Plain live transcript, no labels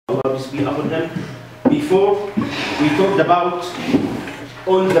Allah peace be upon him. Before we talked about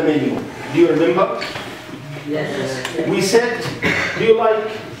on the menu. Do you remember? Yes. We said, do you like,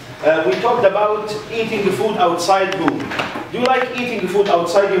 we talked about eating the food outside home. Do you like eating the food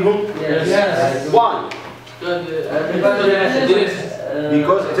outside your home? Yes. Yes. Why? Because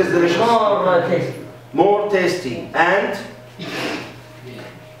Because it is delicious. More tasty. More tasty and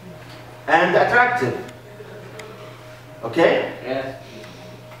attractive. Okay? Yes.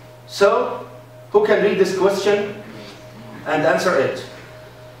 So, who can read this question and answer it?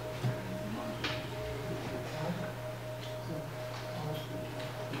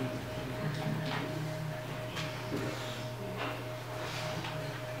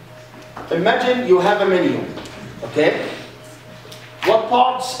 Imagine you have a menu, okay? What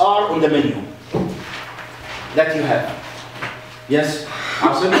parts are on the menu that you have? Yes,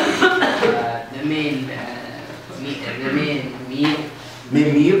 Asim? The main meal.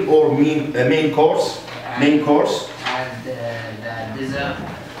 Main meal or main course? Main course. And the dessert.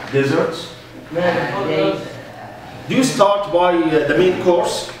 Desserts. And Do you start by the main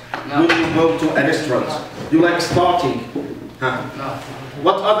course No. when you go to a restaurant? Do you like starting? Huh? no.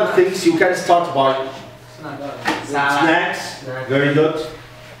 What other things you can start by? Salad. Snacks. Very good.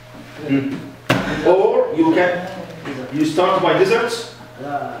 Or you start by desserts.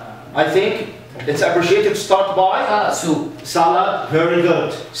 I think it's appreciated to start by Soup. salad. Very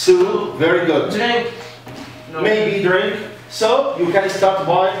good. Soup. Very good. Drink. Maybe drink. So you can start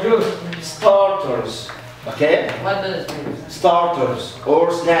by starters. Okay. What does it mean? Starters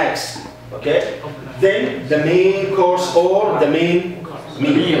or snacks. Okay. Then the main course or the main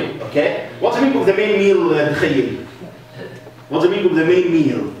meal. Okay. What's the meaning of the main meal, Khayyil? What's the meaning of the main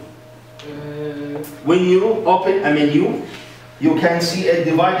meal? When you open a menu, you can see it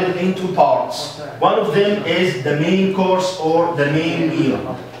divided into parts. One of them is the main course or the main meal.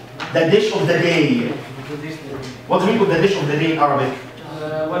 The dish of the day. What's the meaning of the dish of the day in Arabic?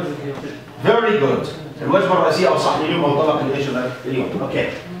 Very good. الوجبة الرئيسية أو صحن اليوم أو طبق العيش اليوم. Okay.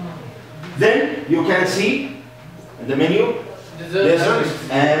 Then you can see the menu, desserts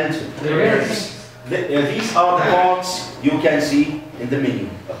and drinks. These are the parts you can see in the menu.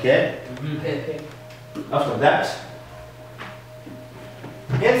 Okay. After that,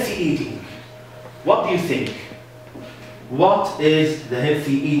 healthy eating. What do you think? What is the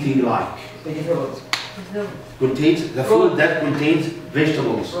healthy eating like? Contains the food that contains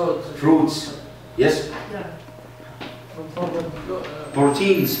vegetables, fruits. Yes.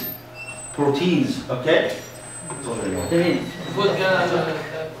 Proteins. Okay.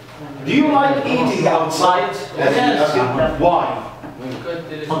 Do you like eating outside? Yes. Why?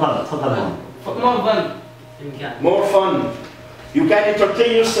 More fun. You can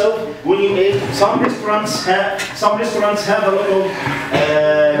entertain yourself when you eat. Some restaurants have a lot of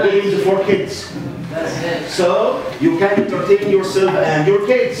games for kids. So you can entertain yourself and your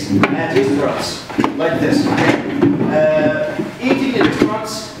kids at restaurants like this. Eating in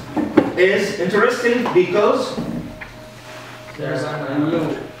restaurants is interesting because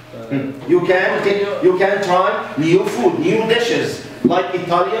you can try new food, new dishes like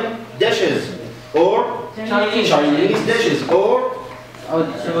Italian dishes or Chinese dishes or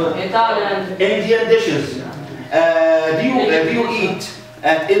Indian dishes. Do you eat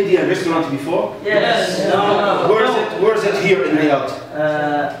at Indian restaurant before? Yes. Where is it here in Riyadh?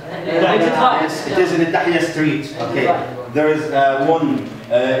 Yes, it is in the Tahya Street. Okay. There is one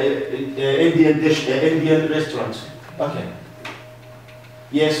Indian restaurant. Okay.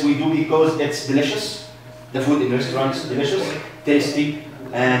 Yes, we do because it's delicious. The food in restaurants delicious, tasty,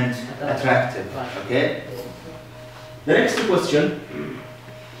 and attractive. Okay. The next question.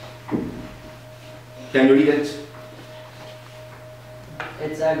 Can you read it?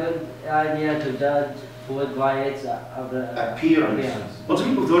 It's a good idea to judge food by its appearance. What's the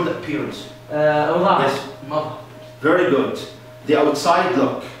meaning of the word appearance? Yes. Very good. The outside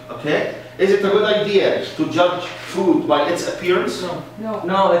look. Okay. Is it a good idea to judge food by its appearance?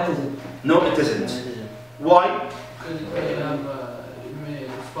 No, it isn't. No, it isn't. Why? Because it may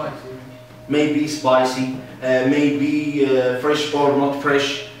have spicy. Maybe spicy, maybe fresh or not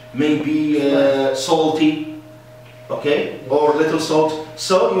fresh, maybe salty, okay, or little salt.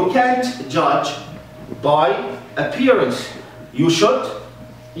 So you can't judge by appearance. You should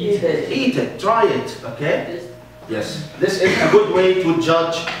Eat it. Try it, okay? Yes, this is a good way to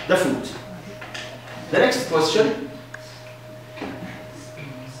judge the food. The next question.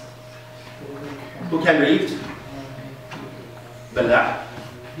 Who can read? Bella.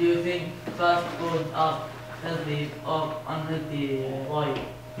 Do you think fast food are healthy or unhealthy? Why?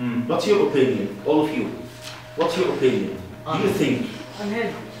 What's your opinion, all of you? What's your opinion? Do you think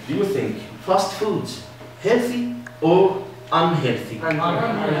Unhealthy. do you think fast foods healthy or unhealthy?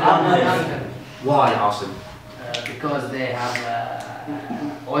 Unhealthy. Why, Asim? Because they have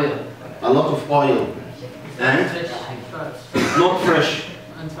oil. A lot of oil and Fats. not fresh,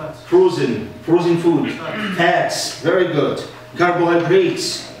 And fats. frozen food, fats, very good,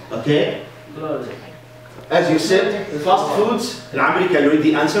 carbohydrates, okay? As you said, fast foods. Al-Amri, can you read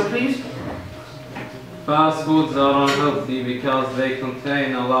the answer, please? Fast foods are unhealthy because they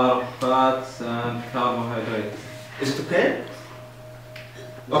contain a lot of fats and carbohydrates. Is it okay?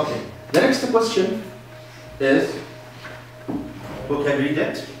 Okay. The next question is, who can read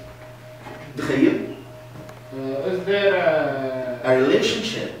it? تخيل. Is there A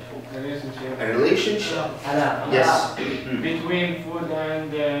relationship. a relationship A relationship. Yes. between food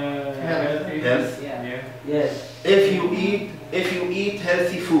and healthy? Health. Yeah. Yes. If you eat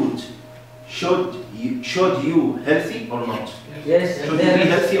healthy food, should you healthy or not? Yes. Should you be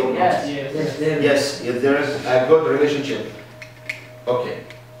healthy or not? Yes. Yes. Yes. There is. Yes, yes, there is a good relationship. Okay.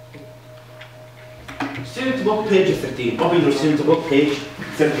 Student book page 13. Open your student book page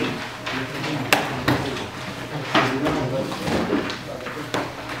 13.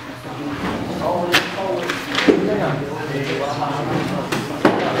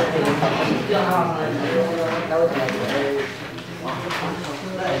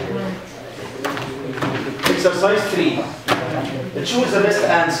 Exercise 3. Choose the best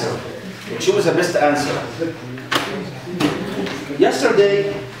answer. Choose the best answer.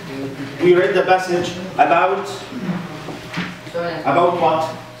 Yesterday, we read the passage about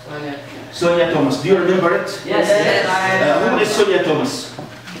what? Sonia Thomas. Do you remember it? Yes. Who is Sonia Thomas?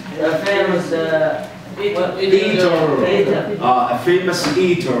 The famous Eater. A famous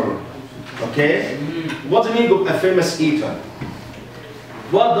eater. Okay? What's the meaning of a famous eater?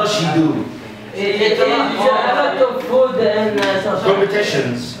 What does she do? It's a lot of food and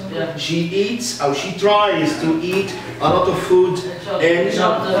Competitions. She eats or she tries to eat a lot of food in a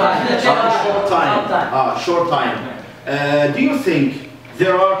short time. Do you think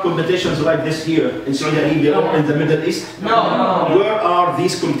there are competitions like this here in Saudi Arabia or in the Middle East? No. Where are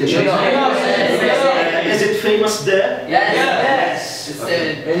these competitions? Is it famous there? Yes.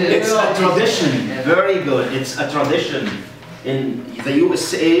 It's a tradition. Very good. It's a tradition in the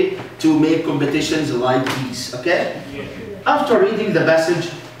USA to make competitions like these. Okay? After reading the passage,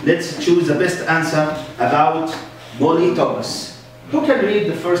 let's choose the best answer about Molly Thomas. Who can read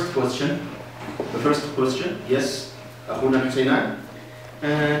the first question? The first question, yes. Akhuna Husainan.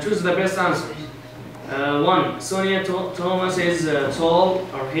 Choose the best answer. 1. Sonia Thomas is tall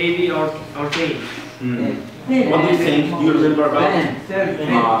or heavy or thin. What do you think? Do you remember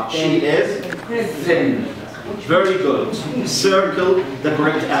about? She is thin. Very good. Circle the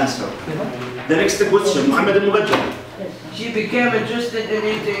correct answer. The next question, Muhammad al-Mubajjal. She became interested in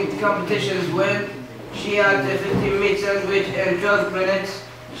eating competitions when she had a 15-meat sandwich in 12 minutes.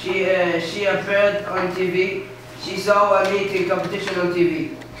 She appeared on TV. She saw a eating competition on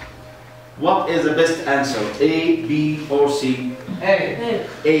TV. What is the best answer? A, B, or C? A.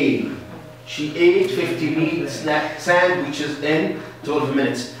 A. She ate 50 meat sandwiches in 12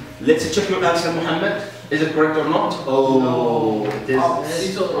 minutes. Let's check your answer, Muhammad. Is it correct or not? Oh, it is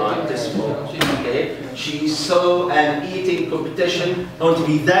false. Okay. She saw an eating competition on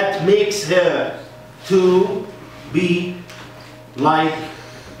TV. That makes her to be like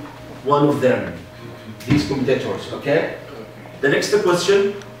one of them, these competitors. Okay. The next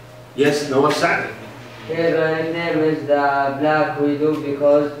question. Yes, Nawal Saad. Her nickname is the Black Widow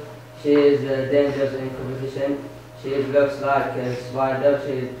because she is dangerous in competition. She looks like a spider.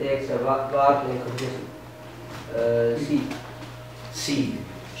 She takes a part in competition. C. C.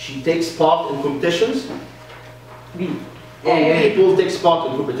 She takes part in competitions. B. All people takes part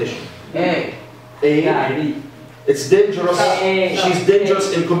in competition. A. A. Yeah, B. It's dangerous. She's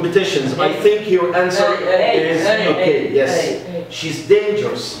dangerous in competitions. I think your answer is okay. Yes. She's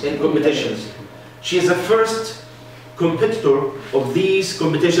dangerous in competitions. She is the first competitor of these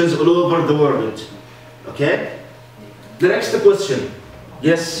competitions all over the world. Okay? The next question.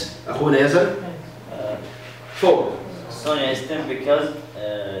 Yes, Akhuna Yazan. 4. Sonia is thin because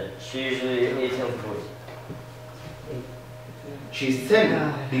she usually eats healthy food. She's thin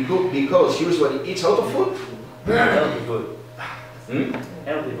because she usually eats a lot of food. Healthy food.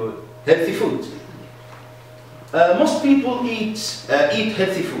 Healthy food. Healthy food. Most people eat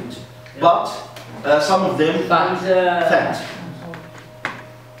healthy food, but some of them fat.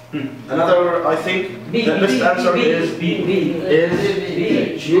 Another, I think, the best answer is B.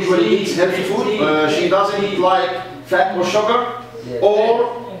 She usually eats healthy food. She doesn't like fat or sugar,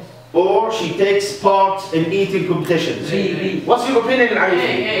 or or she takes part in eating competitions? B. What's your opinion, Ali?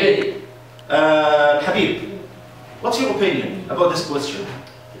 A. Habib, what's your opinion about this question?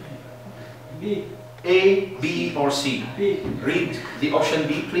 B. A, B, or C? B. Read the option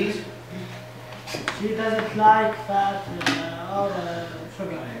B, please. She doesn't like fat or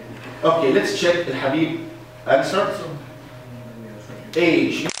sugar. Okay, let's check the Habib answer.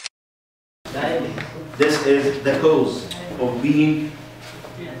 A. This is the cause of being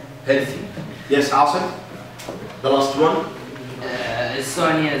healthy. Yes, Asim? The last one?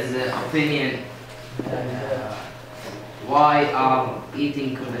 Sonia's opinion. Why are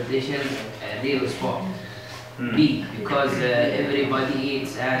eating competition a real sport? B. Because everybody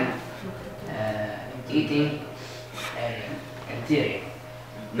eats and eating interior.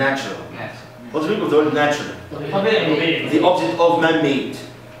 Natural. Yes. What's the meaning of the word natural? The opposite of man-made.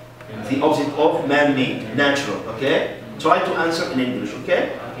 The opposite of man-made. Natural, okay? Try to answer in English,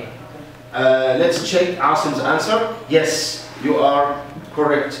 okay? Okay. Let's check Asim's answer. Yes, you are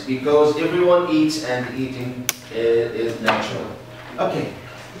correct, because everyone eats and eating is natural. Okay.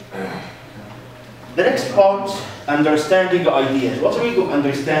 The next part, understanding ideas. What's the meaning of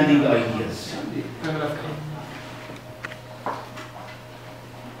understanding ideas?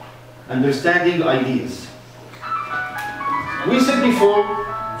 Understanding ideas. We said before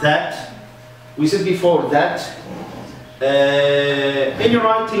that in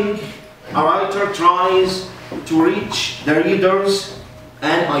writing, a writer tries to reach the readers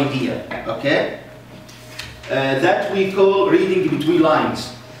an idea, okay? That we call reading between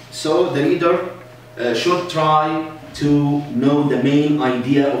lines. So the reader should try to know the main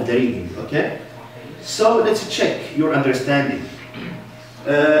idea of the reading, okay? So let's check your understanding.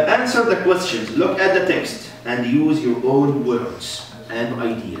 Answer the questions, look at the text, and use your own words and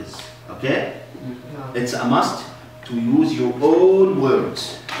ideas, okay? It's a must to use your own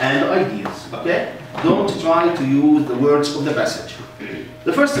words and ideas, okay? Don't try to use the words of the passage.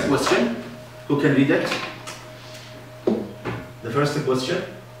 The first question, who can read it? The first question,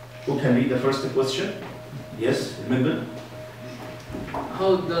 who can read the first question? Yes, remember?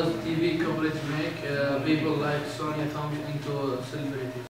 How does TV coverage make people like Sonia Thomas into celebrities?